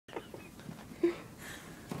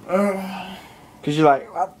Cause you're like,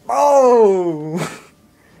 oh.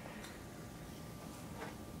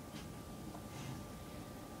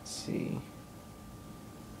 Let's see.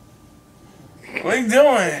 What are you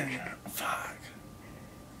doing? Fuck.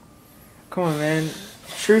 Come on, man.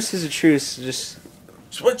 Truce is a truce. Just.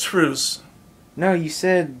 What truce? No, you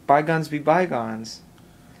said bygones be bygones.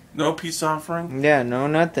 No peace offering? Yeah, no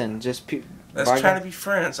nothing. Just Let's try to be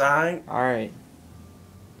friends, alright? Alright.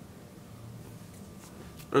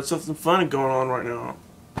 There's something funny going on right now.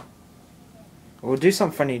 We'll do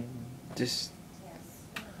something funny. Just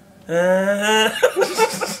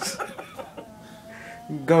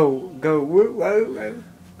go. Woo, woo, woo.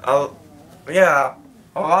 Oh, yeah.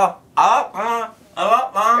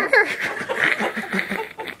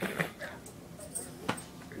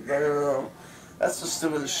 Damn. That's the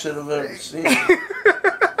stupidest shit I've ever seen.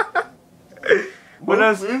 What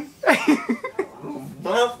else?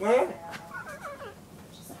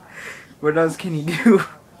 What else can you do?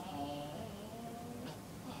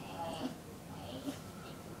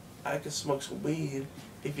 I can smoke some weed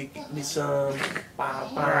if you give me some.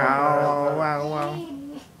 Wow.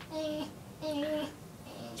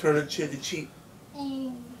 Turn the chili cheek.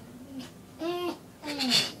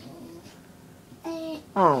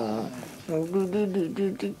 Oh.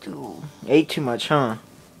 Ate too much, huh?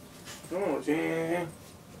 Come on, Jen.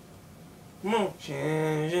 Come on,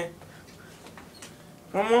 Jen.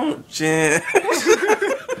 Come on, Jen.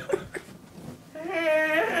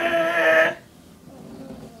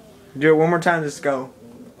 Do it one more time, just go.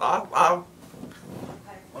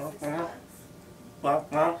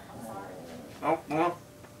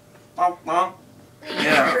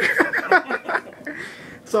 Yeah.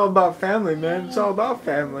 It's all about family, man. It's all about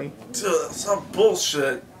family. Some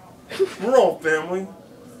bullshit. We're all family.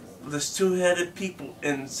 There's two-headed people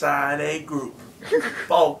inside a group.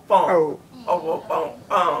 Boom, boom.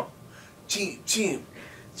 Oh. Chim.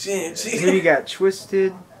 Who you got?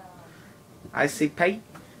 Twisted, Icy Pate,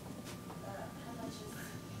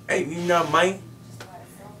 Hey, you know, mate.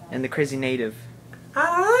 and the Crazy Native.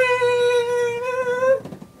 Hallelujah.